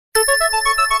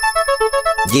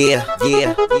Yeah.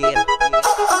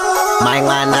 My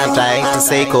man not trying to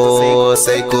say go.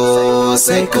 Let go.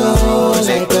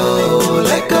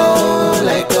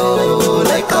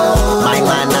 My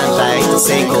man not trying to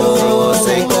say go.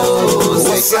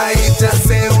 Usaita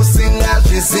se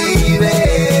usingazvizive.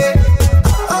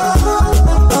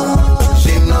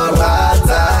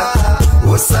 Zvinorwadza.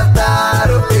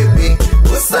 Usadaro baby,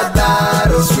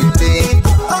 usadaro sweetie.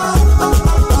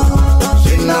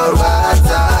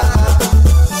 Zvinorwadza.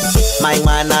 My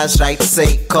manners right to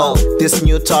say go. This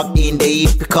new talk in the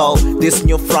epical. This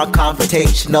new front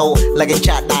confrontational. Like a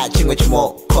chat that ching with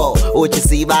more co. What you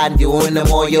see by doing the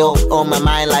more yo. On my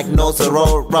mind like nose a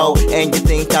roll. And you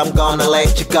think I'm gonna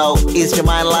let you go. Is your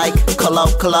mind like colo?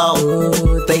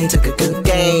 They took a good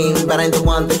game, but I'm the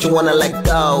one that you wanna let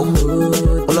go.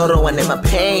 Another one in my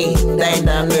pain. They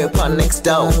down there upon next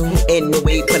door.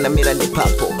 Anyway, put a mirror in the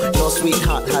purple. No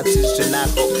sweetheart, hot to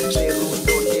Janako.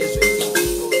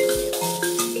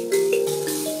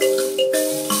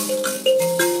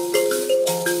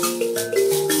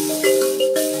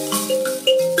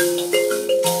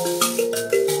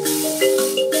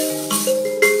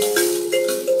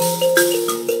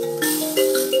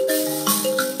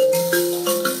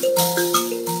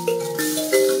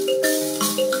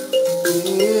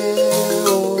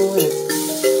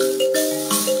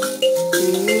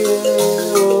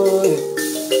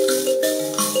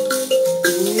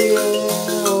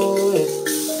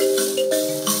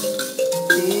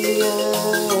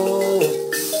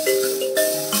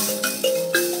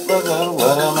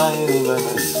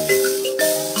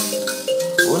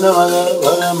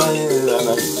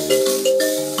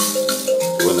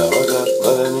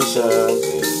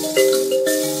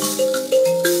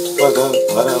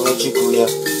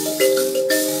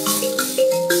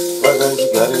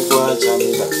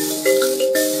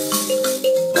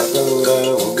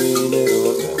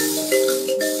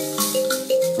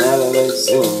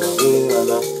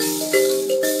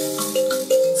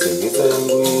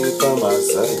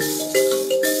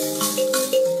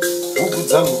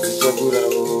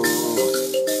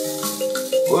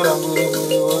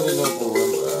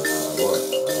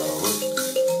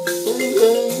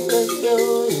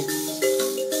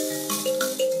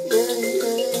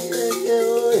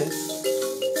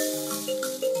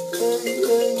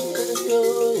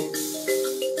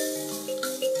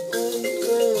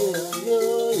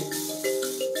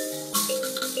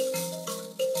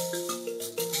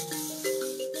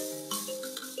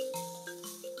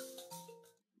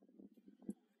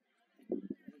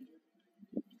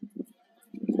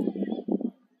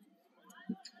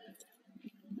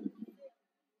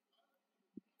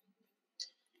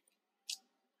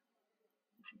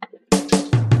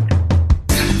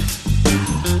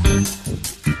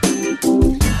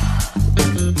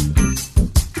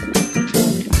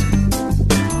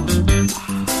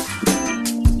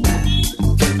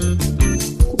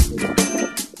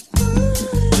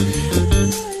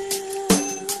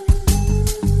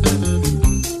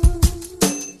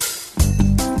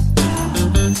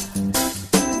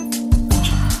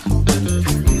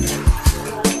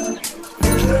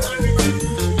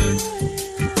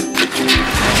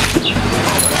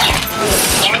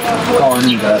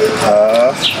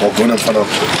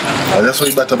 That's why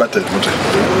you better. I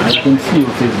can see your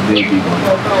face, baby.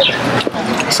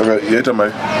 So, you ate my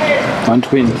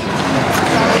 120.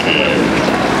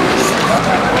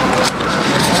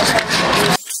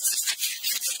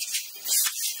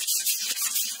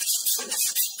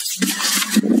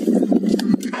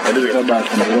 I didn't come back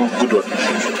from a good one.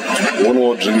 One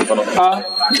more drink.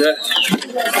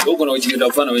 You're going to get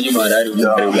up when you marry.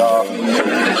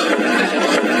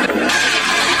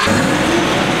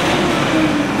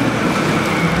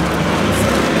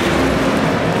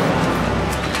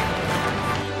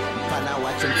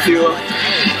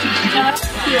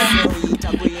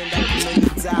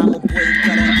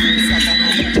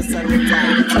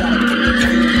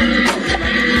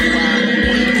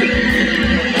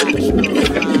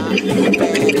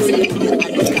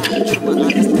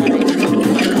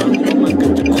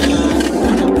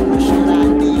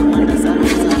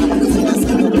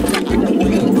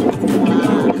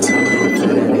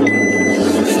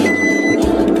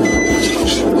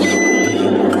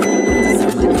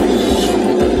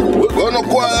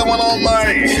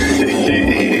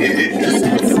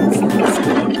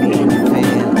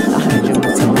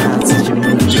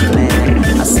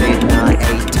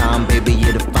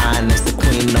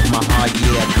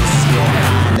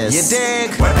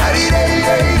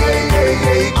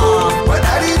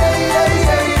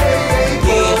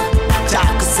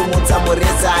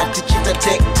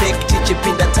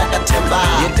 Tichipinda takatemba.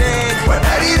 You dig?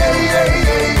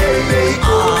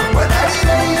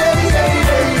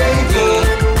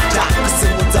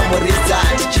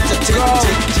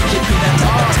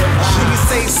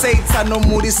 pano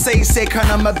muri sei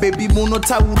kana mababy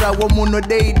munotaura wo muno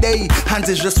day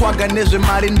hanze zveswaga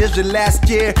nezvemari ndezve last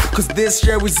year cause this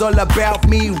year is all about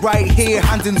me right here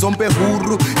hanze nzombe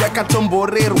huru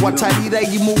yakatomborerwa tarira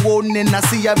imuone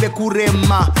nasi yave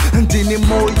kurema ndini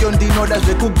moyo ndinoda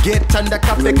zvekugeta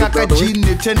ndakapfeka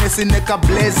kajini tenesi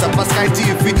nekableza pasky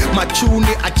tv machuni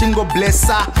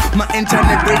achingoblesa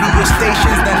ma-internet radio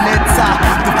stations nanetsa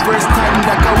the first time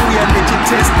ndakauya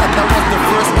nechitesta that was the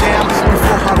first jam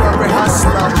before Harare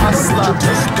hustler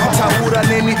taura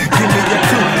neni give me your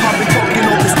two I've been talking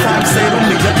all this time say to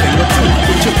me your thing or two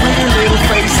with your pretty little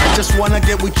face I just wanna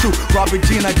get with you Robert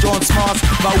Gina John Smarts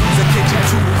Bauza kitchen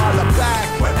too holla back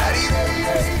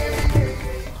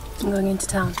I'm going into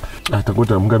town.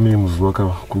 Atakuta mngamini muzwaka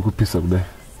kukupisa kudai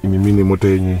imimini mota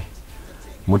yenye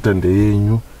mota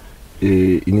ndeyenyu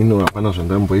inino hapana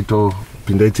zvandambo ito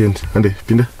pinda itendi ande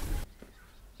pinda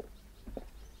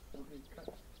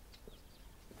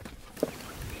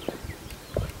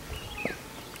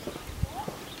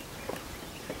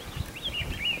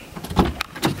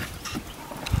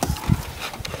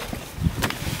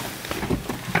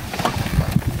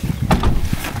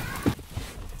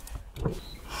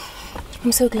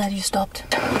I'm so glad you stopped.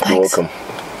 Thanks. You're welcome.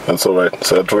 That's all right.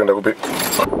 So tuenda kupi.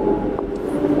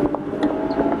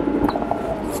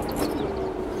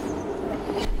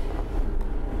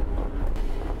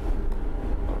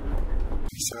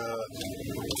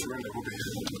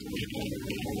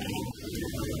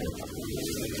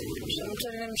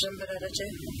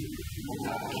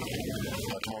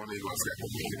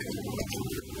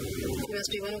 You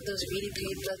must be one of those really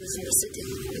paid brothers in the city.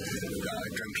 I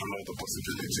can't rule out the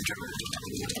possibility, can I?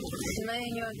 Am I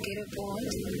in your ghetto boy?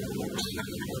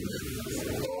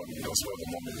 That's for the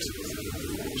moment.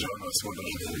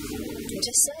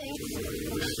 Just saying.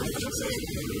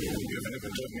 You haven't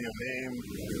even told me your name,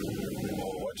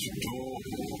 or what you do,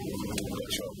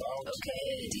 what you're about. Okay,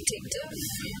 detective.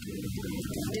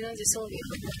 Do you know the Sylvia?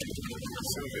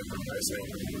 Sylvia, nice name.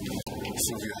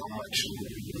 Sylvia, how much?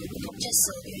 Just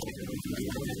Sylvia.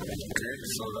 Okay,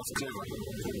 so that's clever.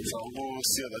 So I'll go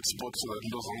see that spot so that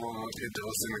doesn't know what it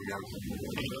was in again.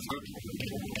 That's good.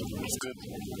 That's good.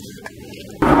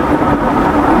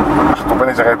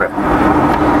 Company Jagabe.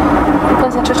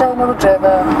 Concentrate on the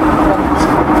driver.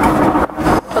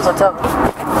 What's the top?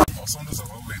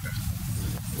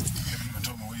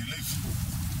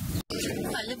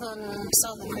 I live on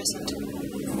Southern Crescent,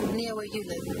 near where you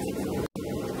live.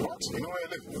 What? You know where I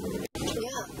live?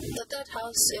 Yeah, the third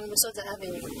house in Musota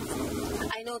Avenue.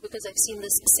 I know because I've seen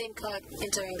this same car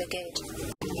entering the gate.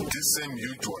 This same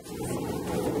huge one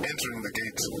entering the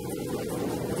gate.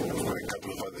 I've got a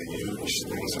couple of other huge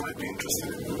things I might be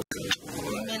interested in.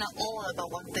 Men are all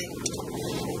about one thing.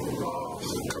 Oh,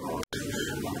 come on.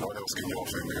 What else can you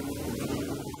offer me?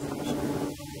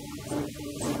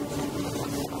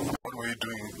 What were you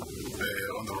doing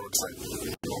on the roadside?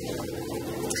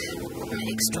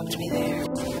 Alex dropped me there.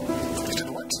 You did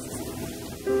what?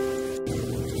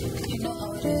 You know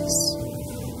how it is.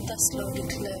 That's loaded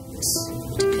clothes.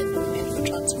 Depend on men for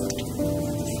transport.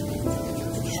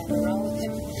 We had a row with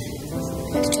him.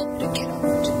 And he told me to get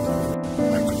out.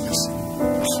 My goodness.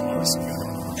 Listen,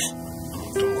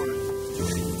 don't worry.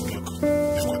 Look,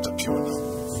 you've got Tapiwa now.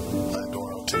 I don't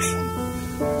want to take you.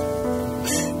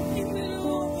 You made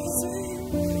all the same.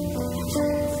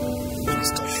 Please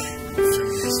stop.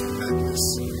 Feminism, madness.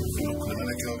 Look, I'm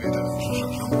gonna kill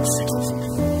you. I'm fit off me.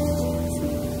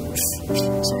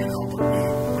 So we help me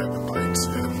grab a bite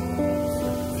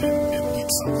and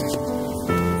eat something.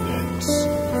 And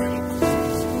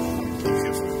look, I'm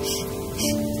here for it.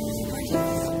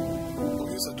 Oh,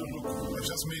 yes, I do. Look, I've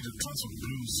just made a transfer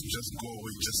blues just go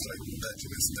away just like that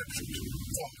in a snapshot.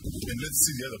 Oh, and let's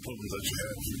see the other problems that you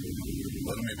have.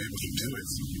 What I may be able to deal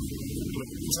with. Look,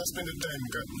 so I spend the time,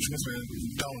 which must be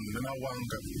down, and I want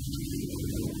to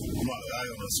my eye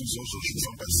on a social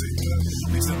from by saying,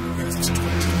 next time we're going to check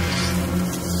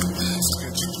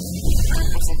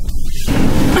what's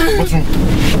wrong?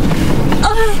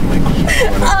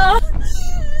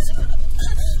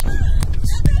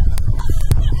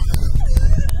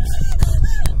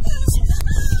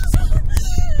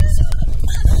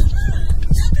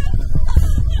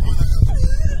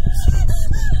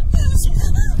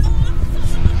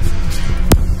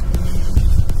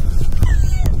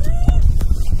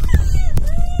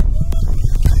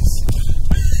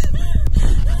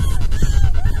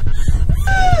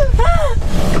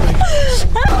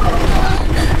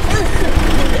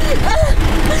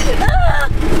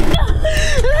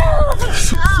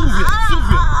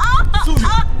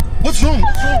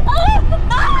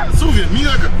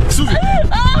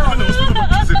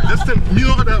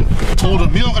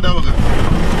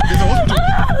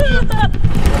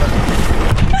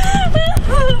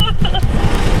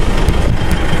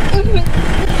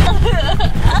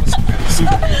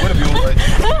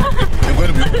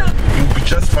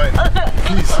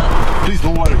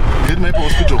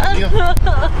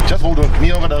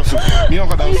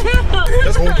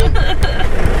 Just hold on.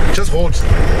 Just hold.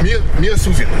 Mia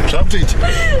Sufia.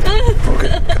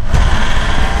 Okay.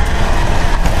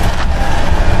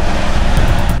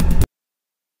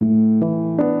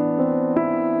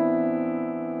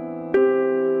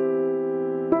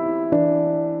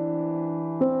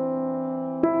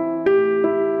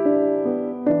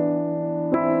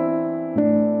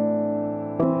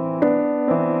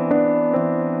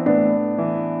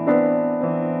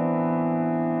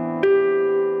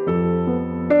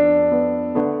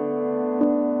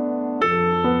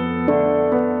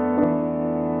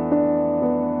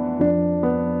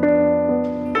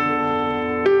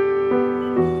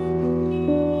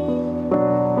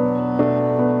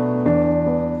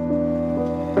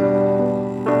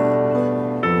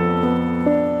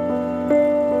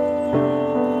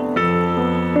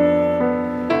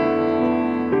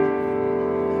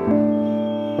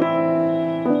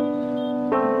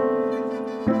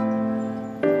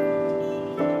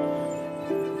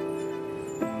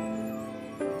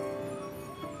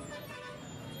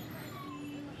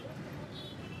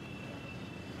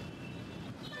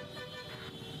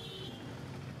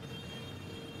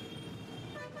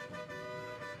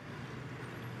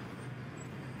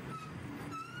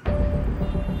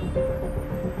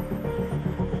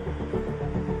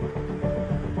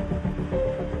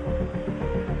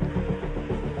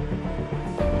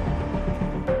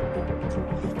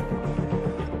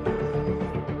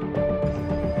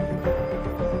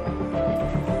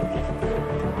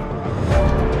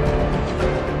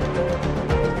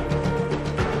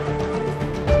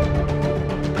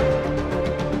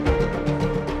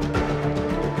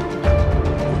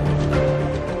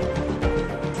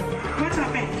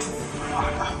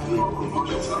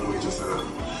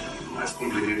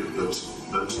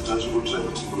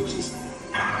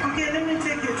 Okay, let me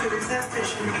take you to the test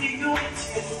station. Okay, you wait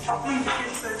here. I'm going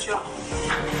to search you.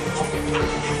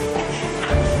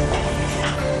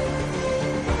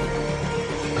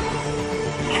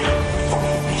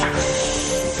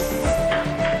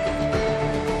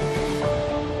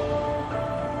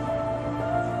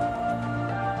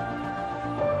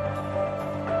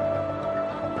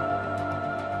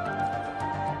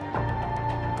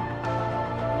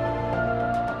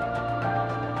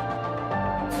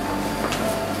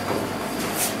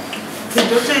 The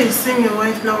doctor is seeing your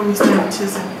wife now, Mr.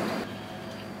 Mchiza.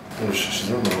 Oh, she's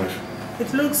not my wife.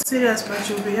 It looks serious, but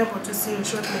you'll be able to see you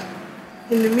shortly.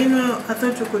 In the meanwhile, I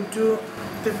thought you could do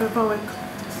the paperwork.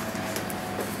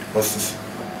 What's this?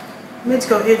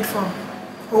 Medical aid form.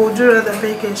 Or would you rather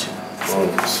pay cash? Oh,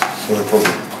 it's not a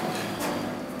problem.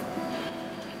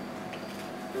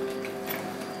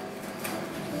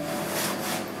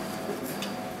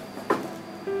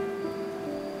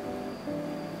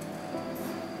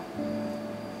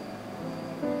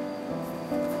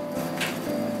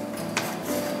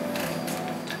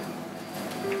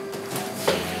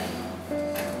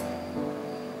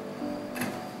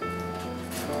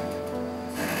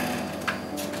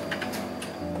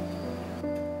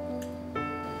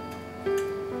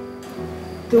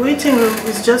 The waiting room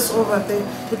is just over there.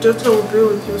 The doctor will be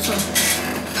with you soon.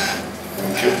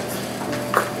 Thank you.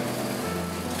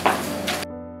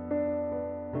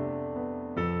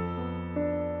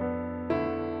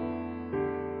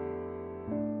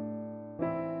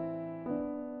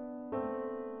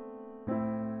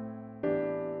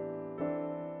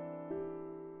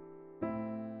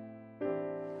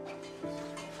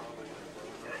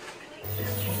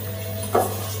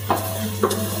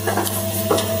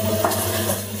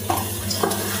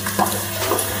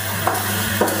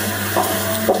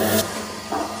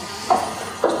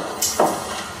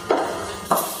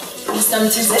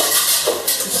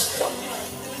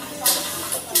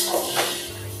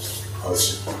 How's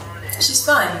she? She's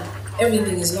fine.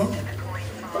 Everything is normal.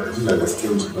 I didn't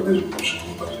understand what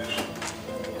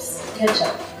Catch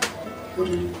up.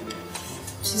 do you mean?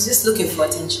 She's just looking for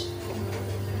attention.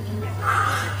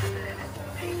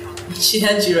 She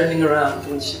had you running around,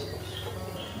 didn't she?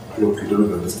 Look, you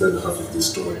don't understand half of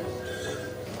this story.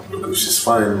 Look, if she's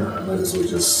fine, I might as well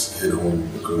just head home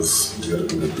because we gotta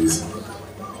be busy.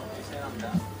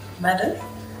 Madam,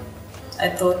 I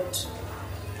thought...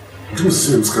 Look,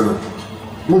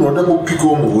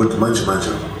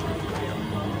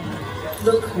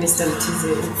 Mr.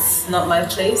 Letize, it's not my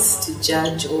place to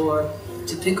judge or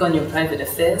to pick on your private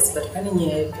affairs, but running your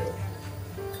head.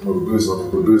 No, the is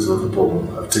not the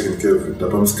problem. I've taken care of it.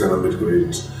 That one's kind of medical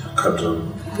aid.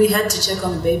 We had to check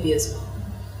on the baby as well.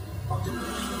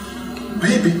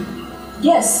 Baby?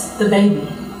 Yes, the baby.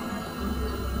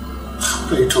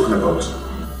 What are you talking about?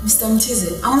 Mr.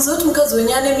 Mtize, I was out because when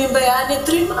you had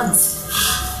 3 months.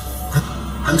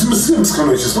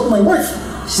 She's not my wife.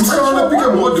 She's not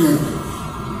your wife?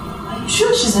 Are you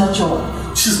sure she's not your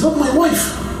wife? She's not my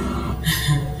wife.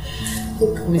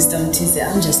 Look, Mr. Mtize,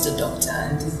 I'm just a doctor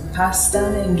and a pastor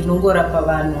and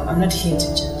I'm not here to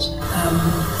judge.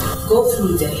 Go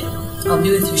through there. I'll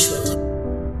be with you shortly.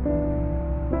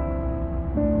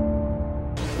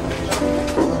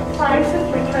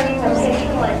 Returning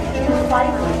location like 2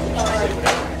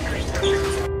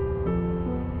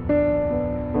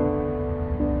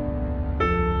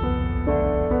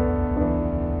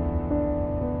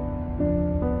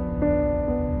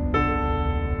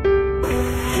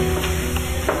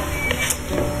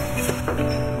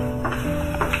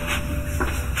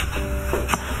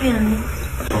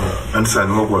 And son,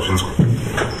 no questions.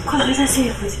 What did I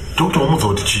say? Doctor, almost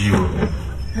out to you.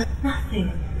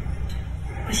 Nothing.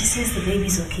 But she says the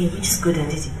baby's okay, which is good,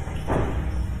 and it?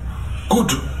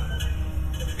 Good?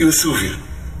 You're Sylvia.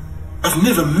 I've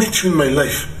never met you in my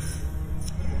life.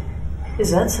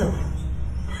 Is that so?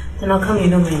 Then how come you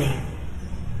know my name?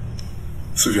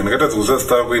 Sylvia,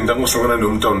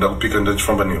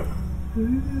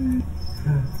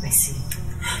 I see.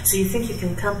 So you think you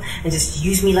can come and just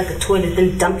use me like a toilet,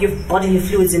 then dump your bodily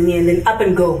fluids in me and then up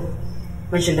and go?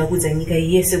 Sylvia, I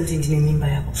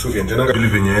don't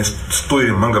believe in your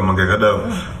story. Manga kada.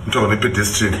 I'm trying to put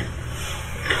this chick.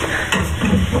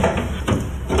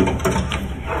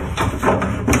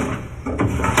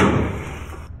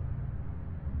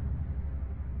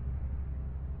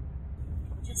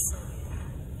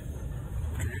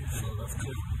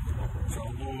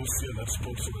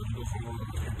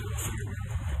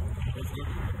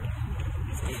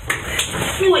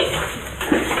 Wait.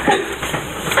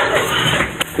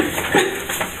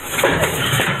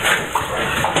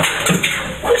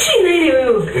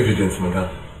 Evidence, madam.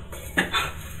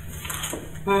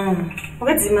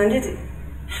 What's demanded?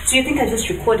 So you think I just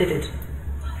recorded it?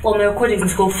 Well, my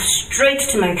recordings go straight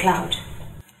to my cloud.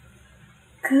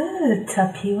 Good,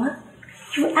 Tapiwa.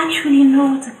 You actually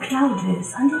know what a cloud is,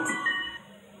 isn't it?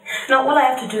 Now all I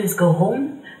have to do is go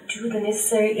home, do the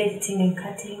necessary editing and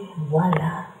cutting,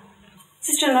 voila.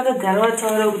 Sister, another girl, I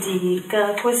told you,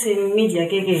 the media,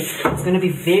 it's going to be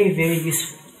very, very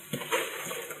useful.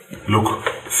 Look,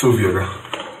 Sylvia,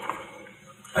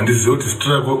 and this is what is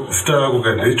struggle.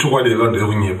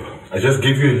 I just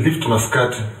gave you a lift to my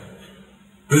skirt.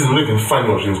 This is not even fun,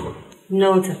 Washinsko.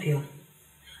 No, Tapio.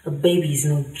 A baby is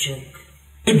no joke.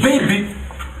 A baby?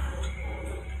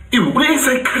 What is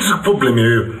a critical problem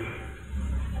here?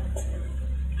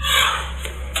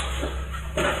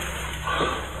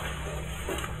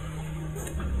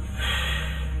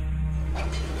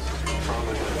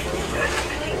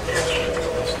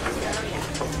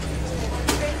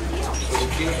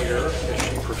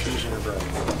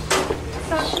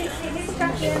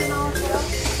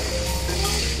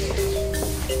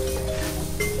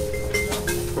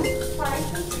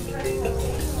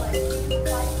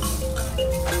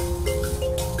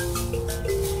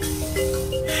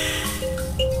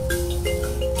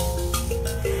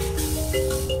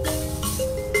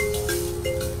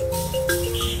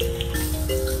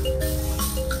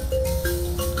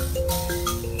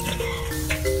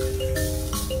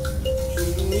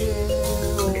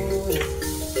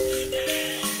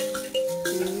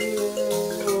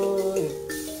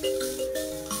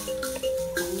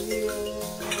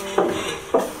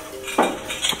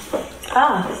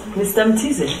 Mr.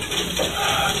 Mtize.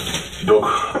 Doc,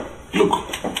 look.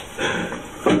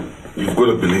 You've got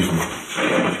to believe me.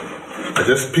 I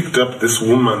just picked up this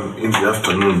woman in the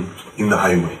afternoon in the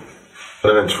highway.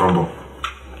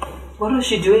 What was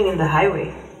she doing in the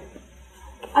highway?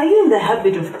 Are you in the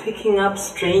habit of picking up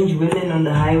strange women on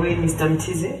the highway, Mr.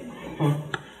 Mtize?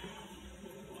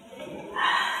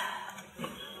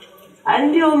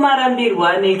 Andio marambirwa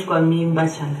anaitwa mimba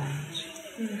changa.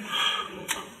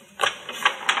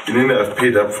 I've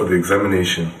paid up for the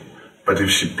examination, but if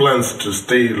she plans to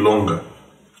stay longer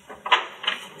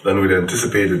than we'd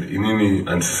anticipated,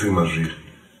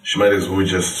 she might as well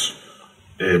just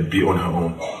be on her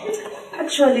own.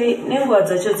 Actually,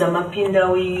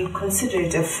 we consider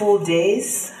it a full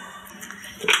days.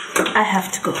 I have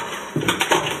to go.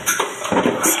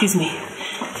 Excuse me.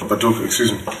 But Doc,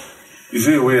 excuse me. Is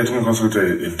there a way I can consult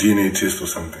a DNA test or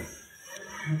something?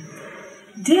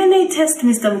 DNA test,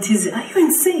 Mr. Mtize? Are you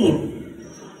insane?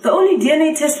 The only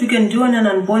DNA test we can do on an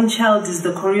unborn child is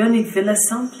the chorionic villus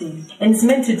sampling, and it's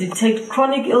meant to detect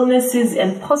chronic illnesses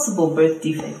and possible birth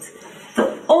defects. The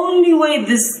only way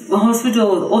this hospital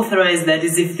will authorize that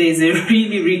is if there's a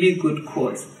really, really good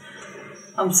cause.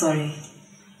 I'm sorry.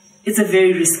 It's a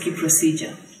very risky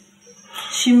procedure.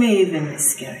 She may even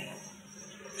miscarry.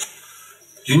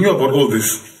 You knew about all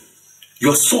this.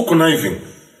 You are so conniving.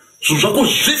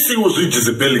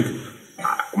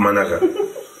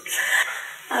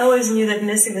 I always knew that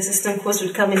nursing assistant course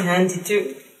would come in handy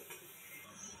too.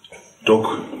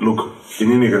 Doc, look,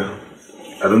 Ininiga,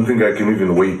 I don't think I can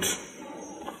even wait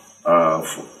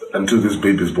until this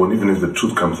baby is born, even if the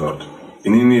truth comes out.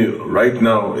 Inini, right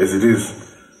now, as it is,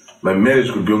 my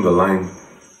marriage could be on the line.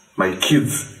 My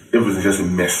kids, everything's just a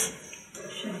mess.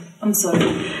 I'm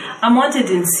sorry. I'm wanted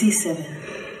in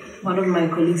C7. One of my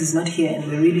colleagues is not here and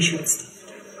we're really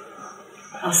short-staffed.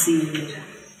 I'll see you later.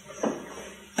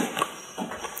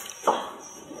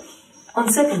 On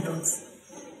second thoughts,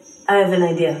 I have an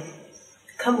idea.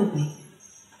 Come with me.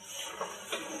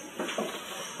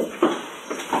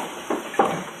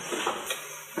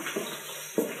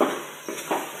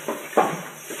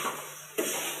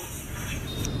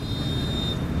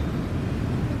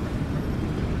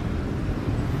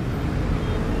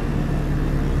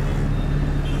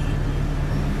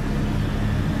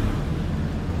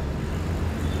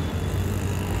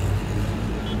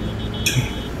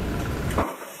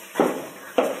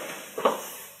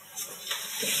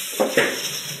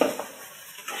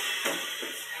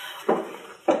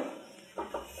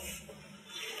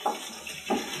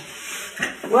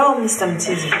 Well, Mr.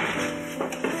 Mtizi,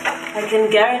 I can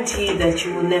guarantee that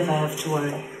you will never have to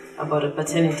worry about a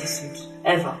paternity suit,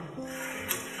 ever,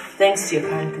 thanks to your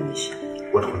current condition.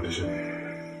 What condition?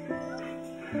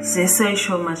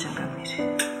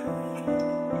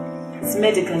 It's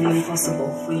medically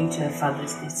impossible for you to have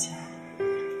fathers this year.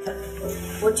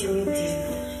 What do you mean,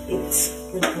 it's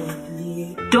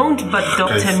probably... Don't but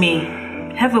doctor me.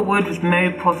 Have a word with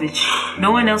Mary Povich.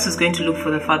 No one else is going to look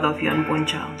for the father of your unborn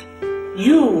child.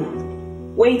 You,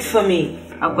 wait for me.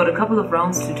 I've got a couple of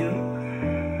rounds to do.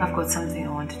 I've got something I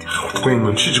want to tell you. What's going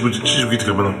on?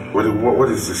 What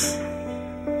is this?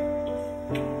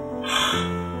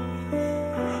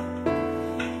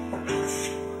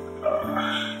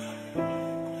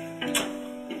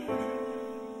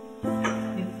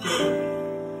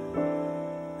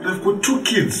 I've got 2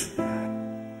 kids.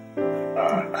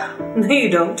 No, you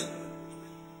don't.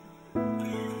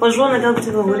 What's wrong with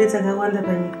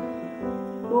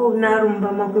oh,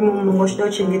 narumba makumu mungoshida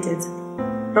uchengetedza.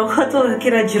 Rakato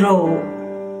kira jiro.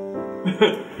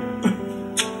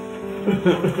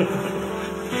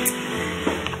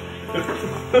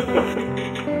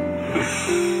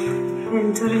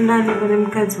 Ntori nani vane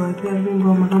mukadzi wake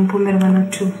arunga makampomera vana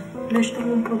 2.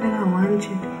 Ndashitomumpomera 1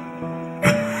 chete.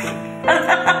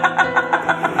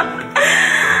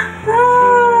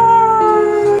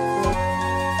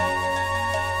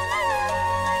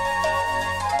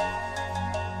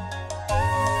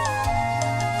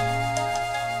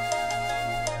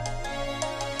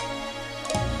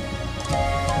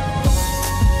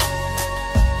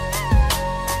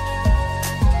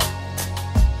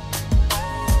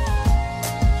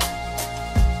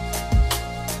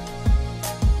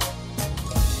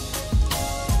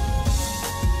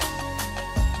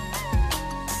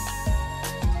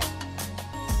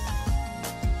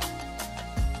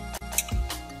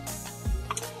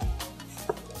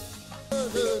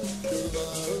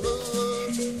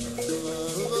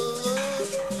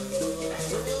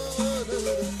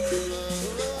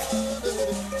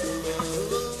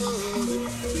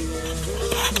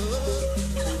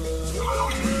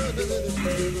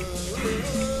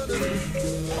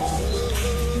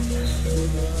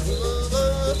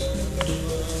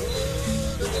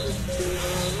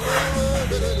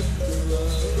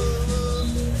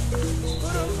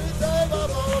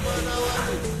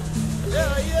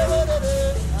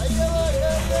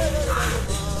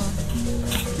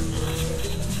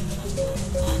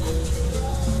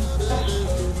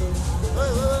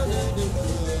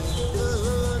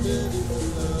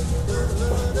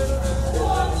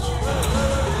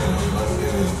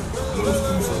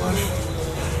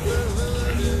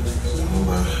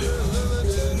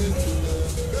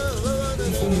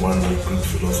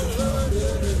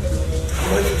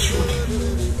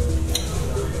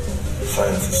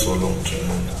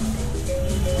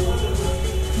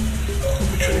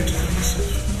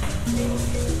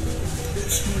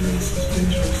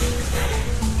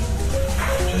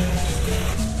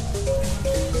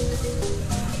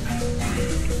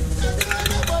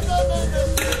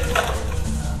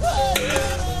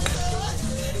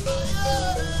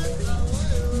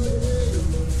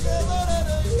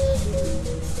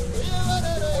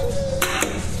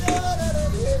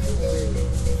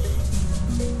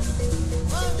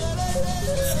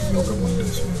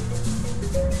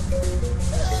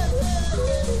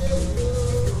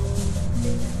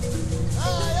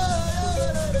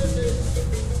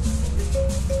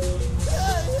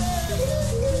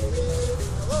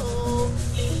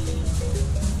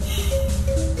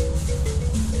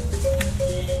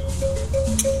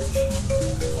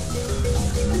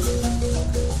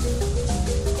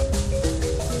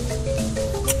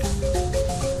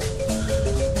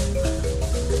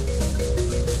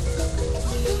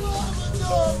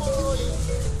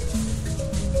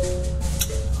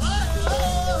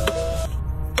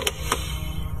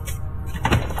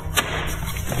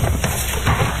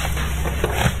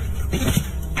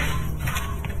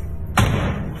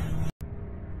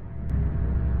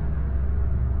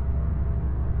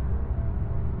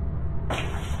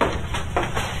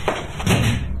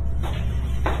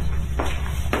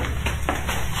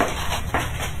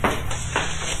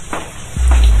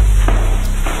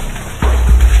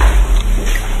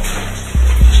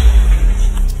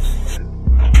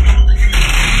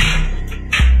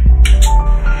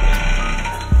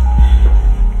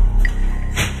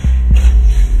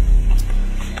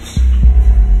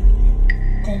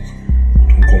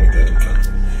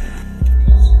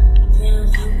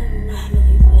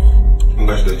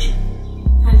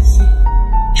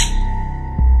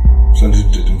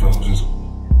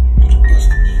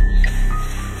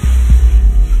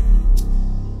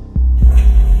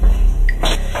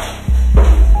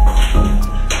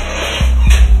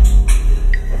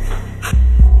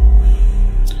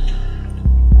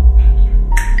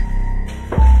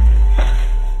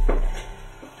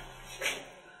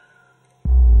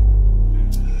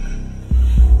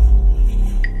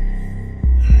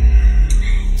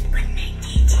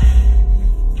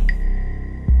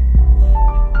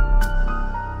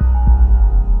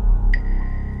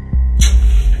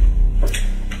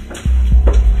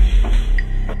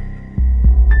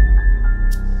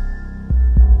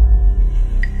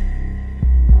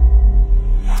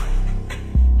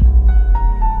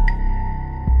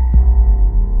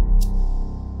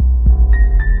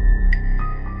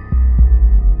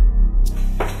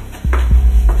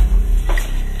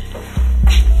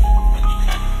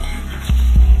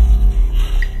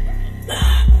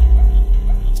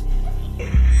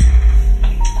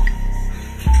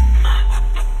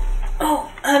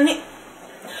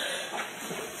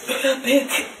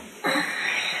 back.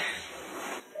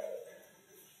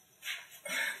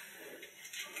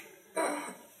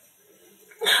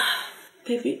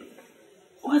 Baby,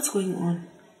 what's going on?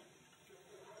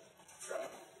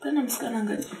 Kana msikana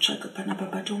ngakutsvaka pana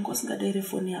papatongo singadere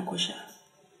phone yako sha.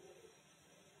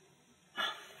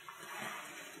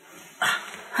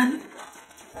 Honey,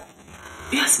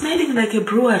 you're smelling like a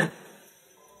brewer.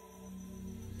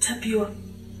 Tapiwa.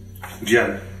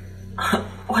 Diane.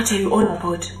 What are you on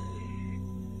about?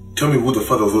 Tell me who the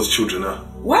father of those children are.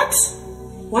 What?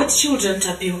 What children,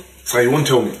 Tapiwa? So you won't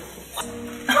tell me.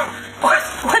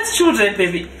 What children,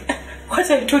 baby? What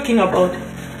are you talking about?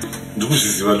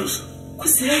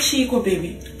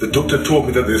 Baby. The doctor told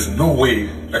me that there's no way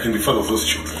I can be father of those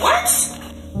children. What?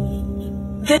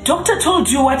 The doctor told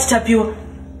you what, Tapiwa?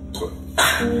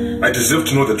 I deserve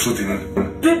to know the truth,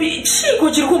 Baby, Chico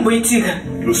Chikumboitika.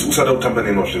 Lucy, usada kutamba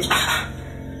neno washinzwa.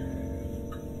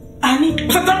 Ani?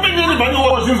 Usatamba neno bani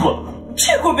washinzwa.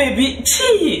 Chico, baby,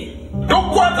 Chi.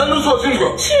 Don't want to lose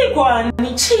washinzwa. Chico, Ani,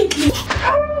 Chi.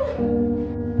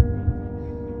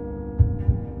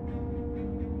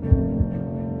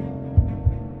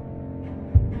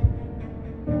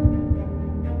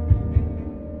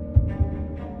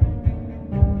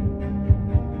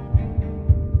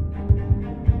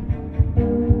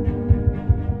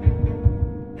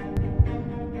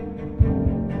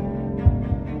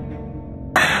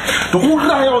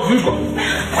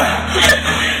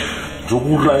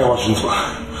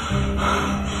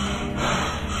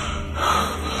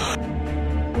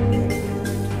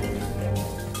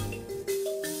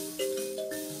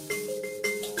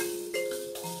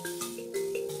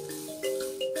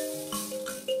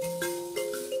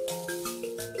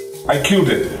 I killed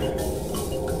it.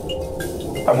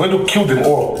 I'm going to kill them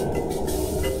all.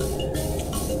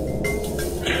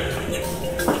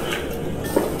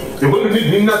 You're going to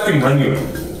need me nothing, man.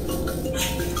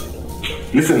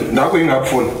 Listen, now going up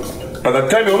phone. By the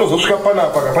time you know Zoshka Pana,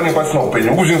 Pakapani personal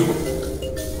opinion, who's in?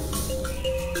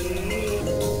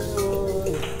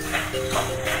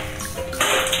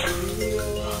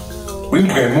 We need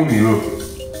to get money, you.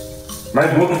 My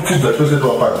daughter put that person to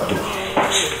a party.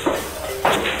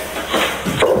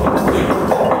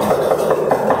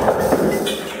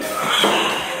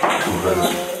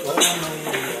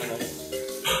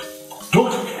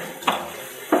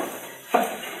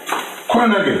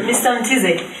 Mr.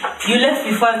 Ntize, you left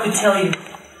before I could tell you.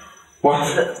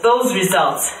 What? Those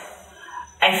results.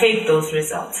 I faked those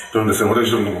results. Don't understand. What are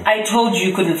you doing? I told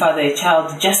you couldn't father a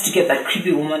child just to get that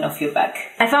creepy woman off your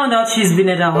back. I found out she's been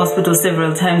at our hospital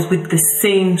several times with the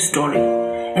same story.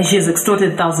 And she has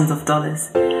extorted thousands of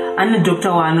dollars. And the doctor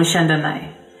Wano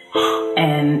Shandanai.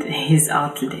 And he's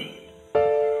out today.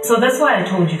 So that's why I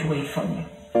told you to wait for me.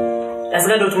 That's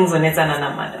why Dr.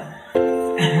 Muzonetana madam.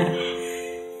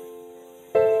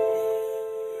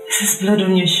 There's blood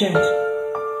on your shirt.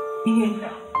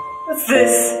 What's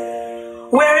this?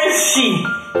 Where is she?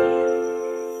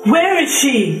 Where is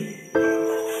she?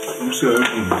 I'm sorry.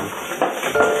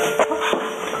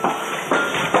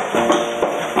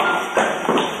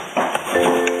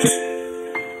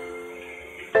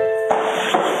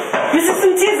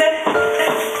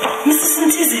 Mrs.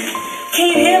 Ntize, can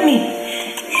you hear me?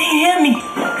 Can you hear me?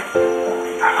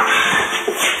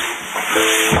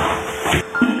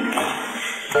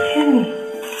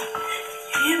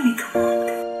 Hear me, come on.